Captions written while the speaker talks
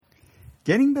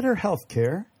Getting Better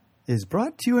Healthcare is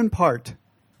brought to you in part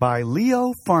by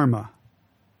Leo Pharma.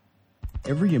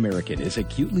 Every American is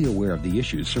acutely aware of the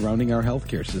issues surrounding our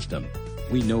healthcare system.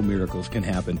 We know miracles can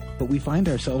happen, but we find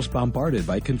ourselves bombarded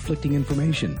by conflicting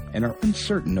information and are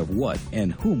uncertain of what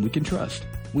and whom we can trust.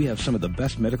 We have some of the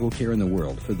best medical care in the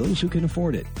world for those who can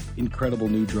afford it. Incredible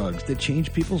new drugs that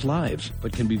change people's lives,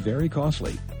 but can be very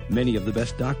costly. Many of the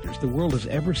best doctors the world has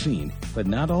ever seen, but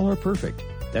not all are perfect.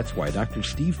 That's why Dr.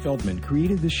 Steve Feldman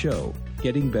created the show,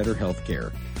 Getting Better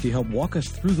Healthcare, to help walk us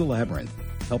through the labyrinth,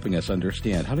 helping us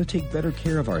understand how to take better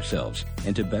care of ourselves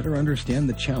and to better understand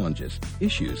the challenges,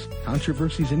 issues,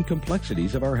 controversies, and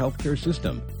complexities of our healthcare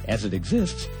system as it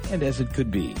exists and as it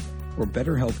could be. For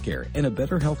better healthcare and a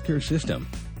better healthcare system,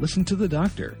 listen to the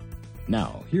doctor.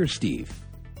 Now, here's Steve.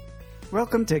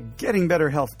 Welcome to Getting Better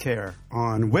Healthcare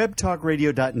on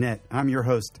webtalkradio.net. I'm your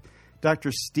host,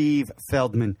 Dr. Steve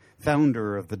Feldman,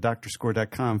 founder of the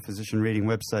DoctorScore.com physician rating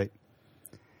website.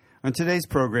 On today's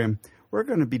program, we're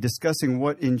going to be discussing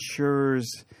what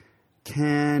insurers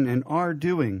can and are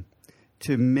doing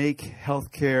to make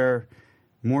healthcare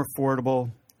more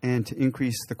affordable and to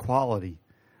increase the quality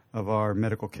of our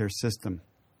medical care system.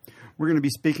 We're going to be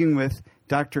speaking with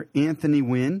Dr. Anthony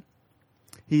Wynn.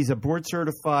 He's a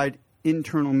board-certified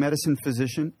internal medicine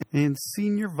physician and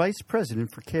Senior Vice President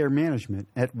for Care Management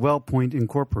at WellPoint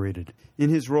Incorporated. In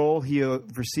his role, he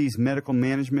oversees medical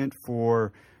management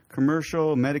for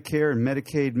commercial, Medicare, and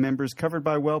Medicaid members covered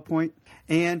by WellPoint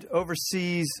and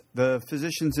oversees the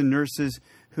physicians and nurses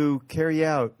who carry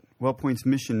out WellPoint's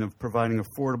mission of providing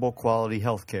affordable, quality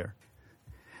health care.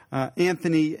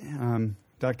 Anthony,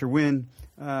 Dr. Wynn,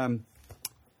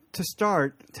 to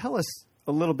start, tell us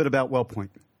a little bit about WellPoint.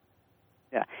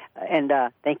 Yeah, and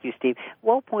thank you, Steve.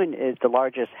 WellPoint is the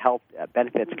largest health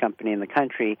benefits company in the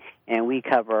country, and we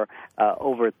cover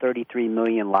over 33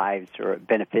 million lives or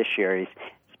beneficiaries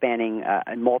spanning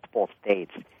multiple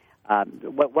states.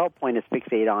 What WellPoint is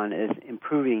fixated on is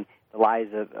improving the lives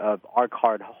of our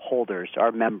card holders,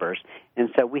 our members. And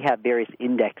so we have various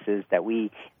indexes that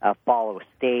we follow,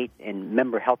 state and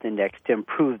member health index, to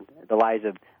improve the lives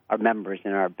of our members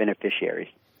and our beneficiaries.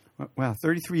 Wow,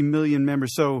 33 million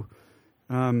members. So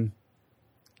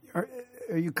are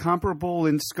you comparable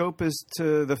in scope as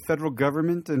to the federal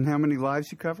government and how many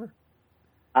lives you cover?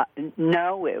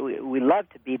 No, we love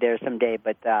to be there someday,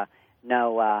 but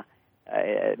no,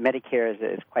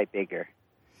 Medicare is quite bigger.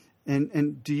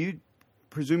 And do you,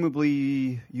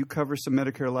 presumably, you cover some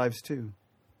Medicare lives too?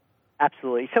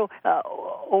 Absolutely. So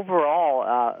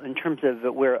overall, in terms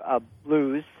of we're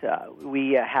Blues,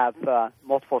 we have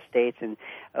multiple states, and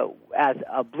as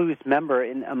a Blues member,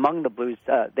 among the Blues,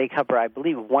 they cover, I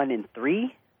believe, 1 in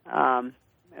 3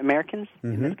 Americans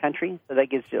in this country. So that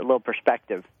gives you a little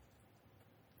perspective.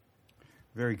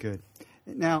 Very good.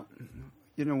 Now,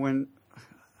 you know, when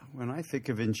I think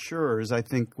of insurers, I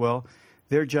think, well,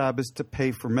 their job is to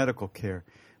pay for medical care.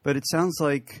 But it sounds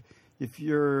like if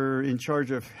you're in charge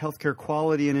of healthcare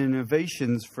quality and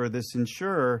innovations for this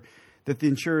insurer, that the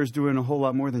insurer is doing a whole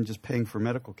lot more than just paying for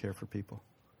medical care for people.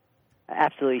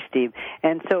 Absolutely, Steve.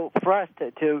 And so for us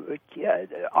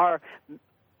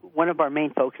one of our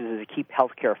main focuses is to keep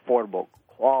healthcare affordable,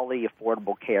 quality,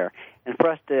 affordable care. And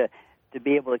for us to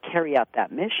be able to carry out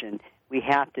that mission, we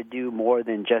have to do more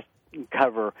than just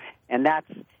cover, and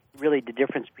that's really the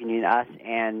difference between us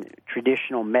and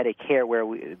traditional Medicare, where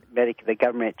the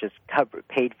government just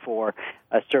paid for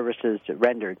services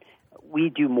rendered. We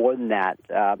do more than that,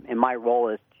 and my role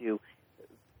is to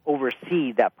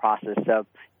oversee that process of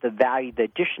the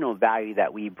additional value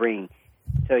that we bring.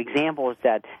 So examples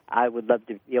that I would love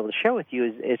to be able to share with you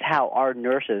is how our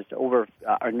nurses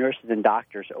and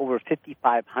doctors, over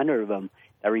 5,500 of them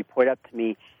that report up to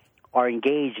me, are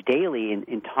engaged daily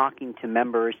in talking to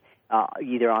members,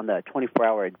 either on the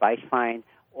 24-hour advice line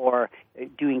or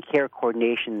doing care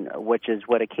coordination, which is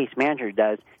what a case manager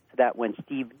does, so that when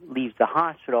Steve leaves the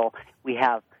hospital, he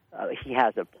has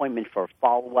an appointment for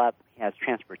follow-up, he has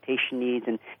transportation needs,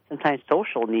 and sometimes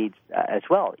social needs as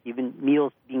well, even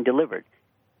meals being delivered.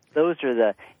 Those are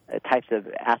the types of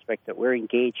aspects that we're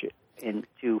engaged in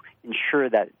to ensure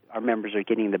that our members are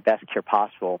getting the best care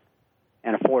possible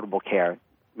and affordable care,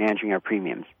 managing our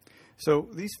premiums. So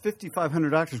these 5,500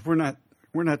 doctors, we're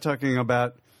not talking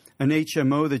about an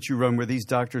HMO that you run where these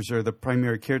doctors are the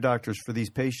primary care doctors for these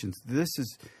patients.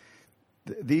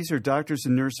 These are doctors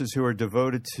and nurses who are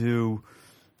devoted to,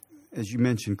 as you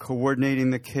mentioned,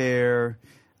 coordinating the care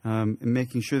and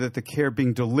making sure that the care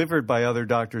being delivered by other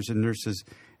doctors and nurses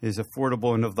is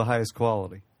affordable and of the highest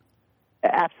quality.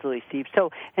 Absolutely, Steve.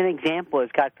 So an example is,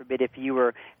 God forbid, if you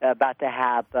were about to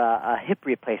have a hip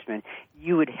replacement,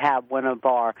 you would have one of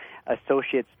our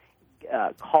associates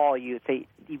call you and say,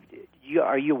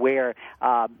 are you aware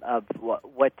of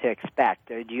what to expect?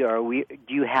 Do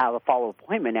you have a follow-up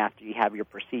appointment after you have your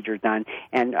procedure done?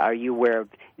 And are you aware of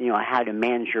how to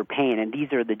manage your pain? And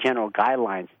these are the general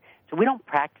guidelines. So we don't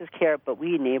practice care, but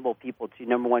we enable people to,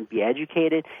 number one, be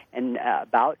educated and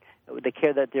about the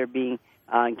care that they're being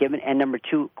given, and number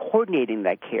two, coordinating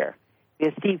that care.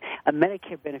 Because, Steve, a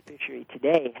Medicare beneficiary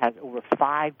today has over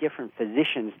 5 different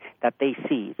physicians that they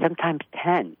see, sometimes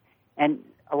 10. And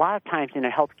a lot of times in a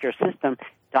healthcare system,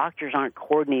 doctors aren't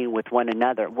coordinating with one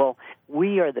another. Well,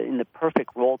 we are in the perfect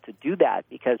role to do that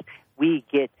because we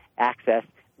get access,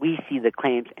 we see the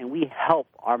claims, and we help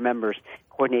our members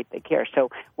coordinate the care. So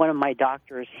one of my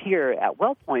doctors here at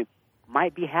WellPoint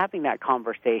might be having that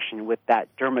conversation with that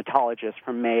dermatologist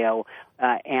from Mayo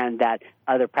and that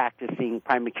other practicing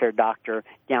primary care doctor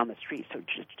down the street,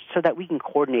 so that we can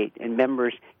coordinate and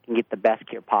members can get the best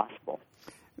care possible.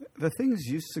 The things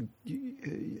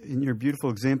in your beautiful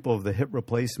example of the hip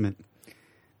replacement,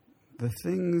 the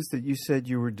things that you said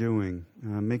you were doing,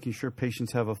 making sure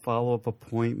patients have a follow-up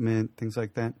appointment, things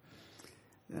like that,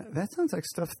 that sounds like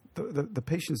stuff the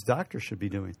patient's doctor should be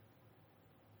doing.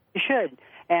 You should.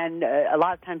 And a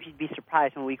lot of times you'd be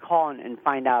surprised when we call and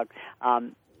find out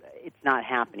it's not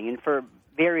happening. And for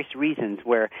various reasons,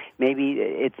 where maybe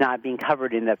it's not being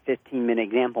covered in the 15-minute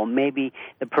example. Maybe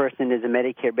the person is a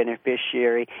Medicare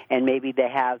beneficiary, and maybe they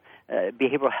have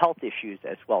behavioral health issues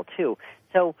as well, too.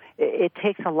 So it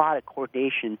takes a lot of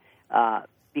coordination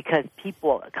because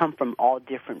people come from all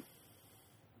different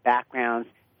backgrounds,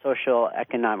 social,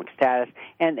 economic status,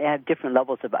 and have different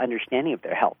levels of understanding of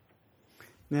their health.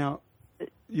 Now,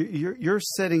 you're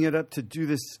setting it up to do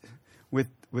this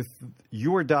with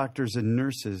your doctors and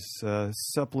nurses,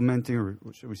 supplementing, or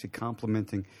should we say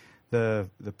complementing, the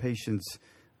patient's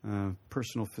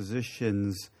personal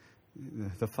physicians,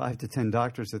 the 5 to 10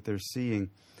 doctors that they're seeing.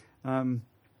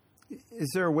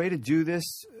 Is there a way to do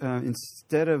this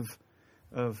instead of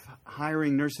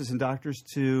hiring nurses and doctors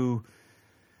to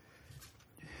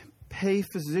pay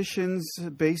physicians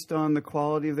based on the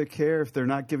quality of their care? If they're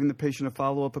not giving the patient a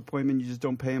follow-up appointment, you just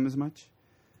don't pay them as much?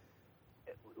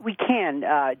 We can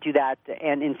do that,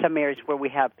 and in some areas where we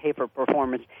have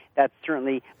pay-for-performance, that's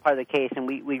certainly part of the case, and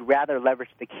we'd rather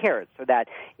leverage the carrot so that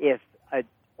if an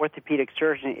orthopedic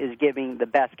surgeon is giving the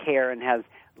best care and has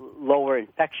lower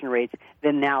infection rates,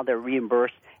 then now they're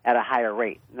reimbursed at a higher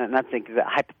rate. And that's a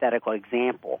hypothetical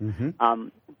example. Mm-hmm.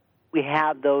 We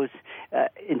have those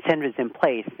incentives in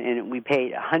place, and we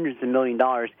pay hundreds of millions of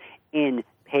dollars in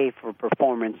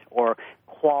pay-for-performance or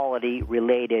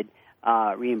quality-related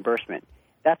reimbursement.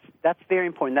 That's very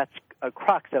important. That's a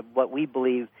crux of what we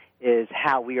believe is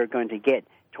how we are going to get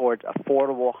towards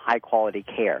affordable, high-quality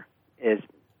care, is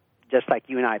just like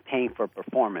you and I paying for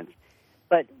performance.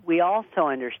 But we also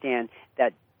understand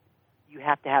that you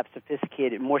have to have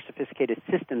more sophisticated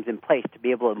systems in place to be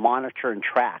able to monitor and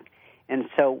track. And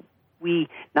so we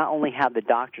not only have the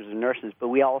doctors and nurses, but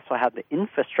we also have the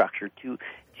infrastructure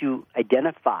to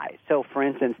identify. So, for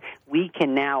instance, we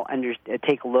can now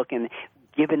take a look, and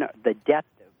given the depth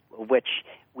of which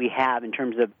we have in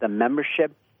terms of the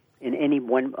membership in any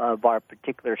one of our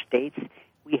particular states,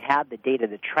 we have the data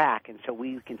to track, and so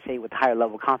we can say with higher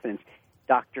level of confidence,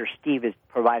 Dr. Steve is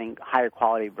providing higher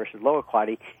quality versus lower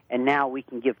quality, and now we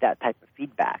can give that type of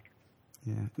feedback.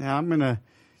 Yeah. Now, I'm going to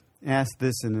ask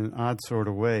this in an odd sort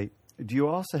of way. Do you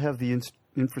also have the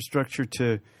infrastructure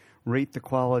to rate the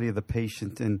quality of the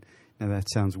patient? And now that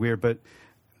sounds weird, but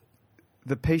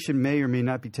the patient may or may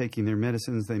not be taking their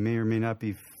medicines. They may or may not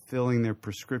be filling their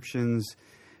prescriptions.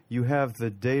 You have the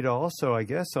data also, I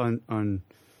guess, on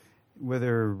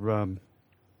whether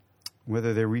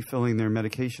they're refilling their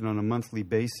medication on a monthly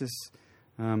basis.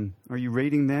 Are you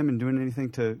rating them and doing anything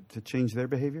to change their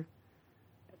behavior?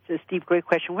 So, Steve, great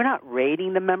question. We're not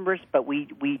rating the members, but we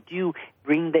do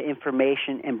bring the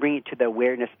information and bring it to the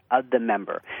awareness of the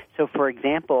member. So, for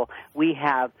example, we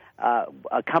have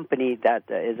a company that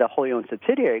is a wholly owned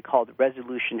subsidiary called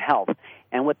Resolution Health.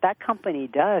 And what that company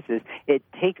does is it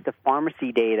takes the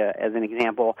pharmacy data, as an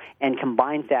example, and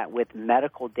combines that with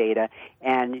medical data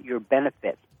and your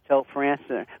benefits. So,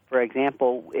 for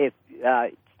example, if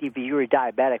Steve, if you were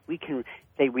diabetic, we can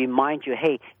remind you,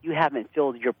 hey, you haven't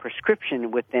filled your prescription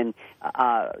within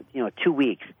 2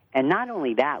 weeks. And not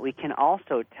only that, we can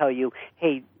also tell you,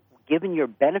 hey, given your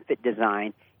benefit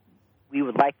design, we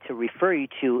would like to refer you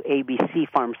to ABC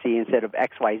Pharmacy instead of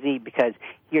XYZ, because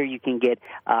here you can get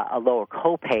a lower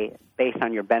copay based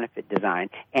on your benefit design.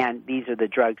 And these are the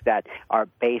drugs that are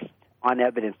based on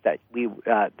evidence that we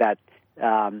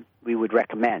would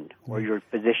recommend, or your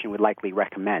physician would likely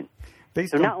recommend.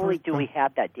 So not only do we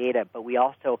have that data, but we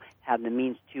also have the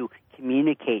means to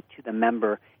communicate to the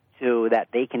member so that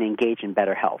they can engage in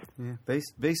better health. Yeah.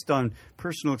 Based on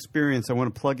personal experience, I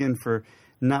want to plug in for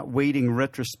not waiting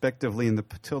retrospectively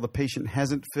until the patient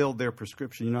hasn't filled their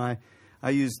prescription. You know, I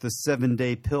use the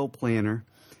 7-day pill planner,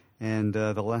 and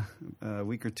a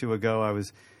week or two ago I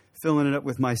was filling it up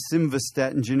with my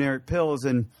Simvastatin generic pills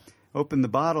and opened the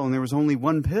bottle, and there was only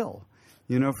one pill.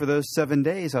 You know, for those 7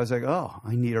 days, I was like, oh,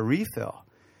 I need a refill.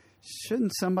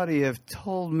 Shouldn't somebody have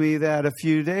told me that a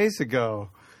few days ago?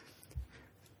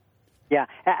 Yeah,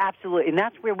 absolutely. And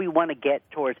that's where we want to get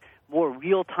towards more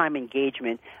real-time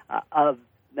engagement of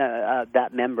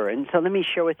that member. And so let me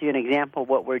share with you an example of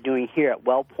what we're doing here at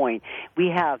WellPoint.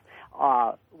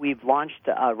 We've launched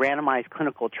a randomized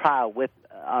clinical trial with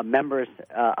members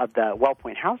of the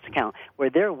WellPoint House account, where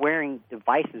they're wearing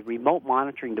devices, remote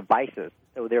monitoring devices.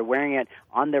 So they're wearing it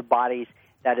on their bodies.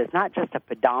 That is not just a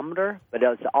pedometer, but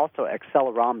it's also an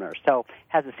accelerometer. So it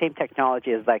has the same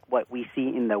technology as like what we see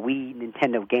in the Wii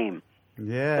Nintendo game.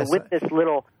 Yes. So with this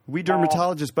little... We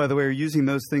dermatologists, by the way, are using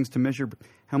those things to measure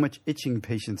how much itching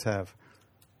patients have.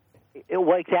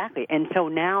 Well, exactly. And so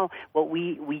now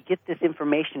we get this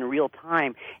information in real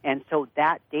time, and so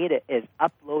that data is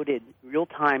uploaded real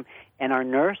time, and our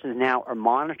nurses now are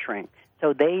monitoring.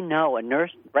 So they know, a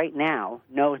nurse right now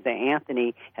knows that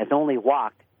Anthony has only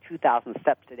walked 2,000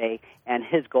 steps a day, and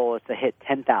his goal is to hit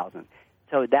 10,000.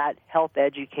 So that health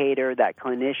educator, that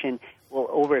clinician, will,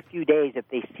 over a few days, if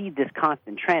they see this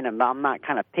constant trend, and I'm not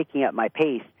kind of picking up my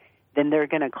pace, then they're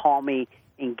going to call me,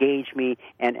 engage me,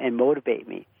 and motivate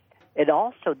me. It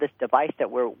also, this device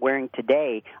that we're wearing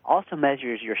today also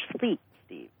measures your sleep,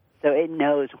 Steve. So it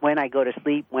knows when I go to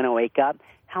sleep, when I wake up,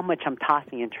 how much I'm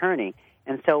tossing and turning.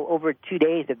 And so over 2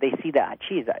 days, if they see that,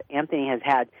 geez, Anthony has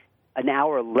had an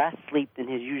hour less sleep than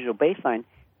his usual baseline,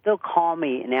 they'll call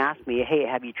me and ask me, hey,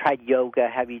 have you tried yoga?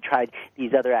 Have you tried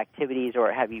these other activities,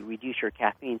 or have you reduced your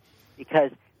caffeine?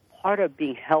 Because part of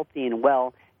being healthy and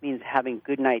well means having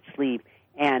good night's sleep,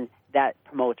 and that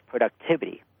promotes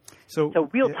productivity. So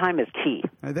real time is key.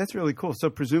 That's really cool. So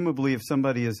presumably if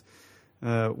somebody is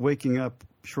waking up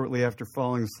shortly after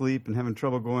falling asleep and having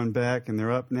trouble going back, and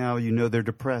they're up now, you know they're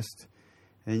depressed,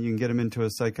 and you can get them into a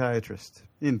psychiatrist,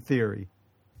 in theory.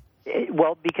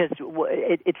 Well, because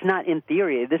it's not in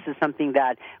theory. This is something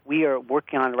that we are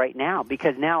working on right now,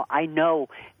 because now I know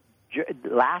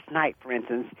last night, for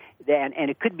instance, and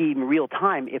it could be in real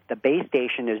time if the base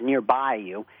station is nearby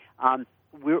you,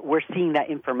 we're seeing that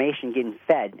information getting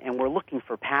fed, and we're looking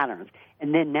for patterns.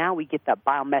 And then now we get that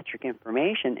biometric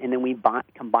information, and then we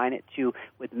combine it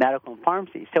with medical and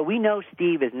pharmacy. So we know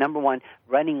Steve is, number one,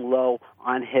 running low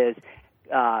on his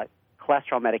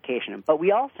cholesterol medication. But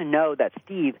we also know that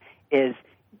Steve is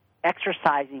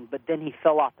exercising, but then he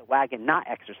fell off the wagon not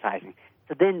exercising.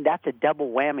 So then that's a double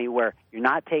whammy where you're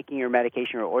not taking your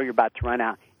medication or you're about to run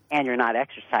out, and you're not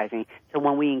exercising. So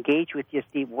when we engage with you,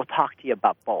 Steve, we'll talk to you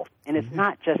about both. And it's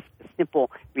not just a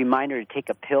simple reminder to take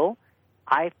a pill.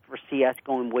 I foresee us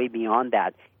going way beyond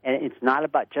that. And it's not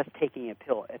about just taking a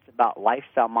pill. It's about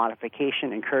lifestyle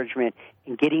modification, encouragement,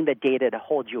 and getting the data to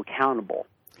hold you accountable.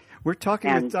 We're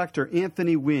talking with Dr.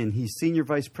 Anthony Wynn. He's Senior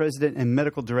Vice President and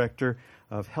Medical Director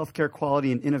of Healthcare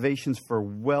Quality and Innovations for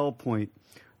WellPoint,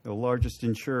 the largest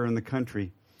insurer in the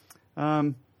country.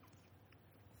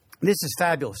 This is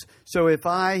fabulous. So if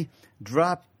I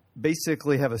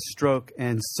basically have a stroke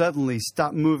and suddenly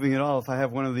stop moving at all, if I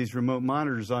have one of these remote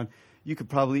monitors on, you could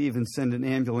probably even send an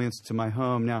ambulance to my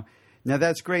home. Now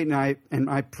that's great, and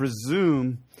I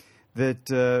presume that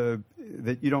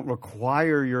you don't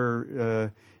require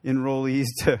your enrollees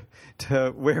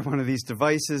to wear one of these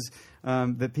devices,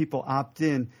 that people opt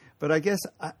in. But I guess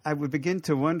I would begin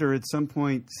to wonder at some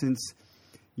point, since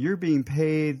you're being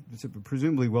paid,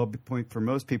 presumably WellPoint for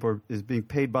most people is being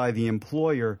paid by the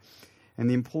employer, and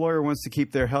the employer wants to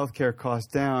keep their health care costs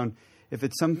down, if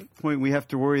at some point we have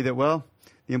to worry that, well,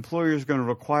 the employer is going to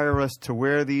require us to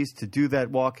wear these, to do that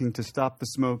walking, to stop the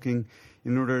smoking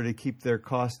in order to keep their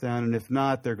costs down, and if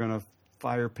not, they're going to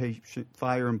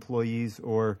fire employees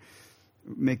or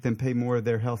make them pay more of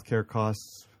their health care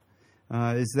costs.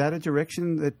 Is that a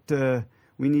direction that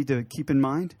we need to keep in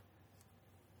mind?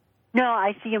 No,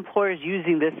 I see employers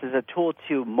using this as a tool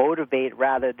to motivate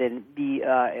rather than be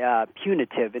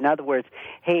punitive. In other words,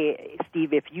 hey,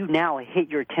 Steve, if you now hit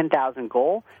your 10,000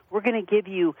 goal, we're going to give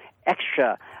you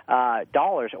extra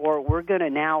dollars, or we're going to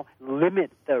now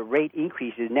limit the rate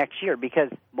increases next year because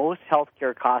most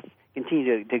healthcare costs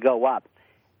continue to go up.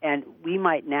 And we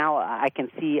might now, I can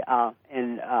see a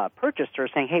purchaser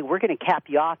saying, hey, we're going to cap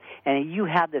you off, and you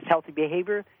have this healthy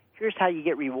behavior. Here's how you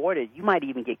get rewarded. You might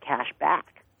even get cash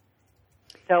back.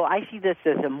 So I see this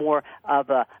as a more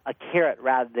of a carrot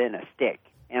rather than a stick.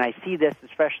 And I see this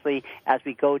especially as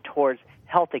we go towards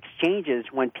health exchanges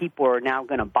when people are now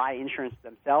going to buy insurance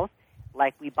themselves,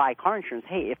 like we buy car insurance.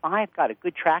 Hey, if I've got a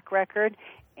good track record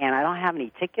and I don't have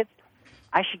any tickets,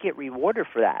 I should get rewarded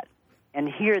for that. And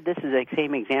here, this is the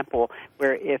same example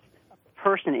where if a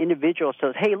person, individual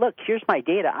says, hey, look, here's my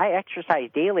data. I exercise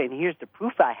daily, and here's the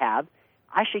proof I have.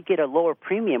 I should get a lower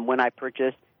premium when I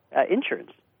purchase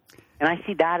insurance. And I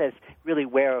see that as really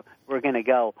where we're going to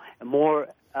go, more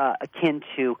akin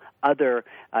to other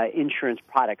insurance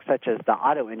products such as the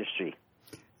auto industry.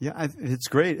 Yeah, it's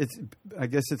great. I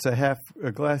guess it's a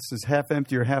glass is half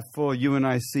empty or half full. You and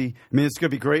I see. I mean, it's going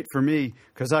to be great for me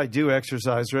because I do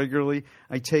exercise regularly.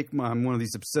 I'm one of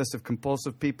these obsessive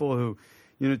compulsive people who,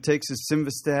 takes his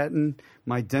simvastatin.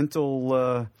 My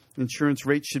dental insurance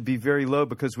rate should be very low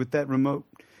because with that remote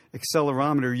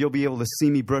accelerometer, you'll be able to see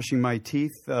me brushing my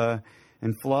teeth and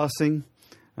flossing.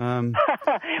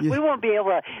 We won't be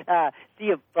able to see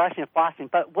you brushing and flossing,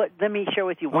 but let me share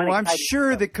with you one. I'm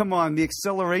sure that, the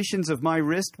accelerations of my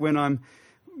wrist when I'm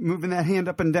moving that hand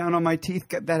up and down on my teeth,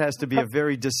 that has to be a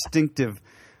very distinctive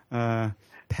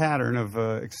pattern of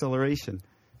acceleration.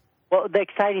 Well, the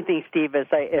exciting thing, Steve, is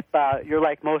if you're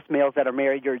like most males that are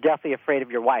married, you're definitely afraid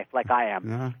of your wife, like I am.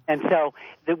 Yeah. And so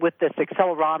with this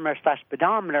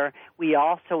accelerometer/pedometer, we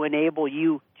also enable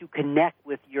you to connect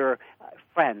with your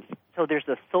friends. So there's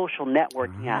a social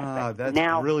networking aspect. That's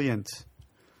now, brilliant.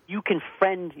 You can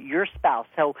friend your spouse.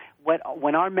 So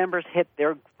when our members hit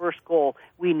their first goal,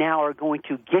 we now are going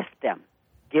to gift them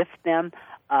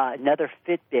another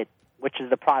Fitbit, which is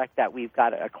the product that we've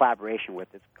got a collaboration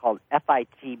with. It's called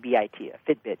FITBIT, a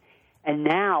Fitbit. And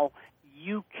now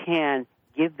you can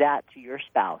give that to your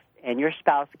spouse, and your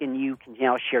spouse you can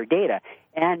now share data.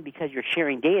 And because you're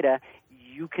sharing data,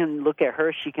 you can look at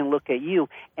her, she can look at you,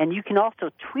 and you can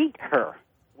also tweet her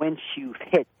when you've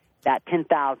hit that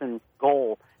 10,000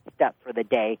 goal step for the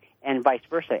day, and vice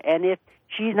versa. And if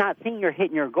she's not seeing you're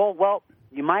hitting your goal, well,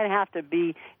 you might have to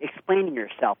be explaining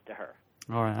yourself to her.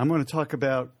 All right. I'm going to talk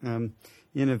about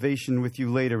innovation with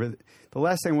you later. But the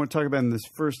last thing I want to talk about in this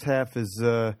first half is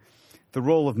the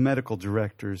role of medical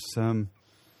directors. As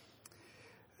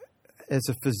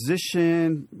a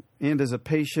physician and as a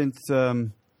patient,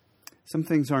 some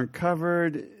things aren't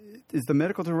covered. Is the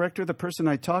medical director the person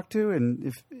I talk to?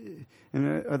 And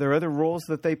are there other roles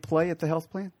that they play at the health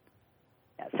plan?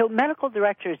 So medical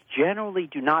directors generally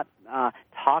do not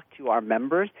talk to our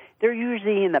members. They're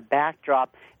usually in the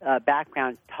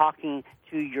background talking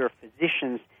to your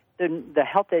physicians. The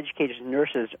health educators and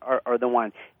nurses are the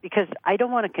one, because I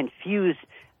don't want to confuse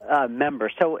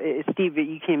members. So, Steve,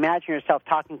 you can imagine yourself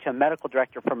talking to a medical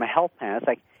director from a health plan. It's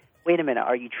like, wait a minute,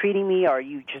 are you treating me or are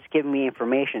you just giving me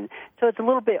information? So it's a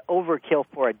little bit overkill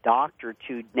for a doctor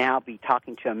to now be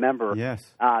talking to a member.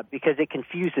 Yes. Because it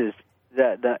confuses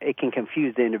it can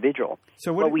confuse the individual.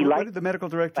 So what do the medical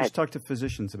directors talk to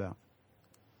physicians about?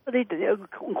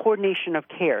 Coordination of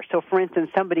care. So, for instance,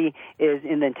 somebody is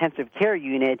in the intensive care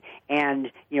unit,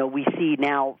 and we see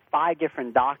now 5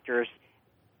 different doctors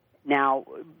now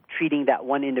treating that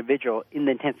one individual in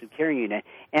the intensive care unit,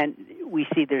 and we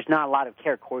see there's not a lot of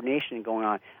care coordination going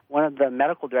on. One of the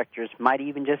medical directors might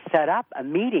even just set up a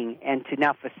meeting and to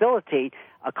now facilitate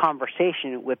a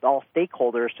conversation with all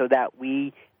stakeholders so that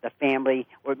the family,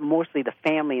 or mostly the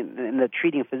family and the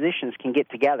treating physicians, can get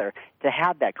together to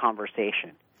have that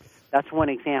conversation. That's one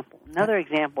example. Another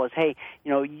example is, hey,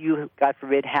 you, God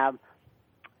forbid, have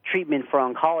treatment for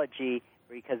oncology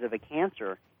because of a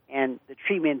cancer, and the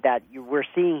treatment that we're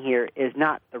seeing here is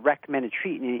not the recommended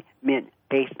treatment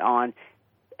based on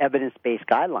evidence-based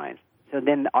guidelines. So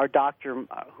then our doctor,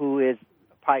 who is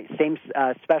probably same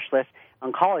specialist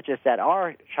oncologist at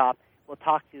our shop, will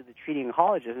talk to the treating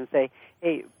oncologist and say,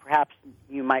 hey, perhaps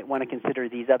you might want to consider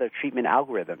these other treatment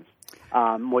algorithms,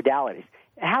 modalities.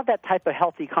 Have that type of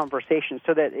healthy conversation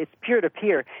so that it's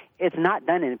peer-to-peer. It's not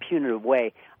done in a punitive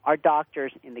way. Our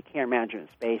doctors in the care management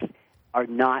space are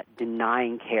not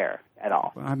denying care at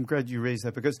all. Well, I'm glad you raised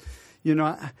that because,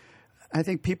 I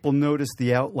think people notice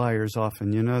the outliers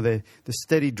often. The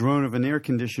steady drone of an air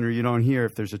conditioner you don't hear.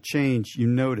 If there's a change, you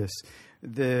notice.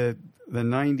 The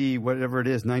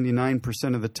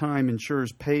 99% of the time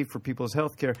insurers pay for people's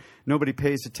health care. Nobody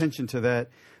pays attention to that.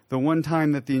 The one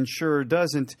time that the insurer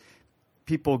doesn't,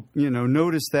 people,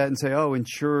 notice that and say, oh,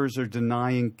 insurers are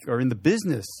in the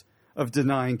business of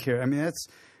denying care. I mean, that's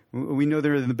We know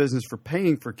they're in the business for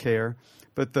paying for care,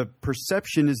 but the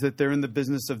perception is that they're in the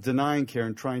business of denying care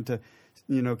and trying to,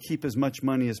 keep as much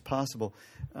money as possible.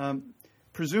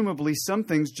 Presumably, some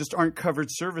things just aren't covered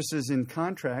services in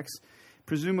contracts.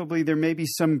 Presumably, there may be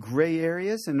some gray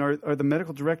areas, and are the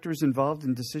medical directors involved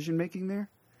in decision-making there?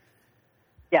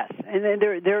 Yes, and then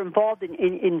they're involved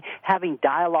in having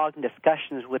dialogue and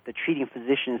discussions with the treating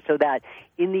physicians so that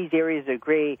in these areas of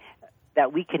gray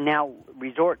that we can now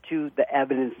resort to the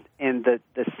evidence and the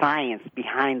science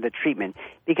behind the treatment.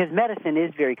 Because medicine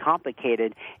is very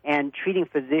complicated, and treating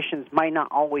physicians might not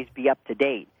always be up to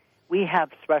date. We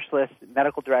have specialists,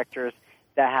 medical directors,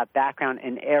 that have background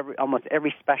in almost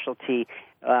every specialty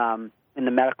in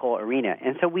the medical arena.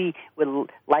 And so we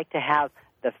would like to have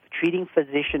the treating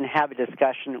physician have a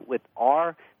discussion with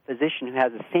our physician who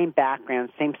has the same background,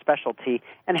 same specialty,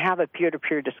 and have a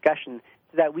peer-to-peer discussion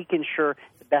so that we can ensure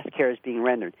the best care is being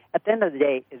rendered. At the end of the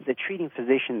day, it's the treating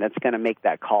physician that's going to make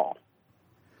that call.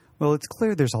 Well, it's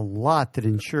clear there's a lot that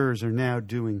insurers are now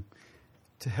doing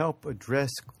to help address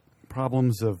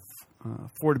problems of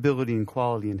affordability and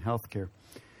quality in healthcare.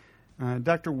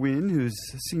 Dr. Wynn, who's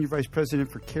Senior Vice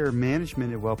President for Care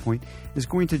Management at WellPoint, is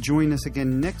going to join us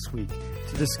again next week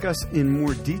to discuss in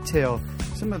more detail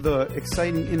some of the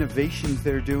exciting innovations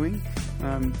they're doing,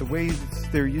 the ways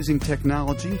they're using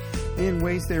technology, and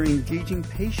ways they're engaging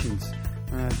patients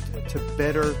to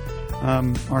better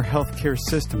our healthcare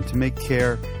system, to make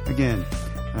care, again,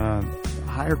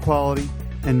 higher quality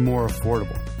and more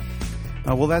affordable.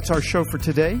 Well, that's our show for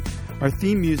today. Our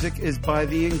theme music is by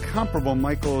the incomparable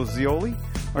Michael Zioli.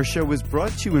 Our show is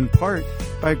brought to you in part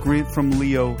by a grant from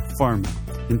Leo Pharma.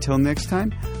 Until next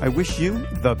time, I wish you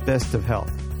the best of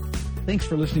health. Thanks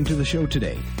for listening to the show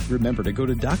today. Remember to go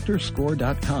to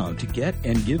DrScore.com to get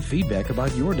and give feedback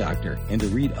about your doctor and to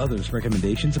read others'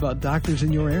 recommendations about doctors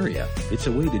in your area. It's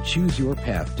a way to choose your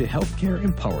path to healthcare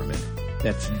empowerment.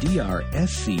 That's DrScore.com.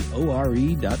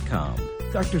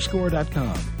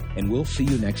 DrScore.com. And we'll see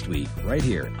you next week right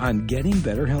here on Getting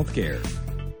Better Healthcare.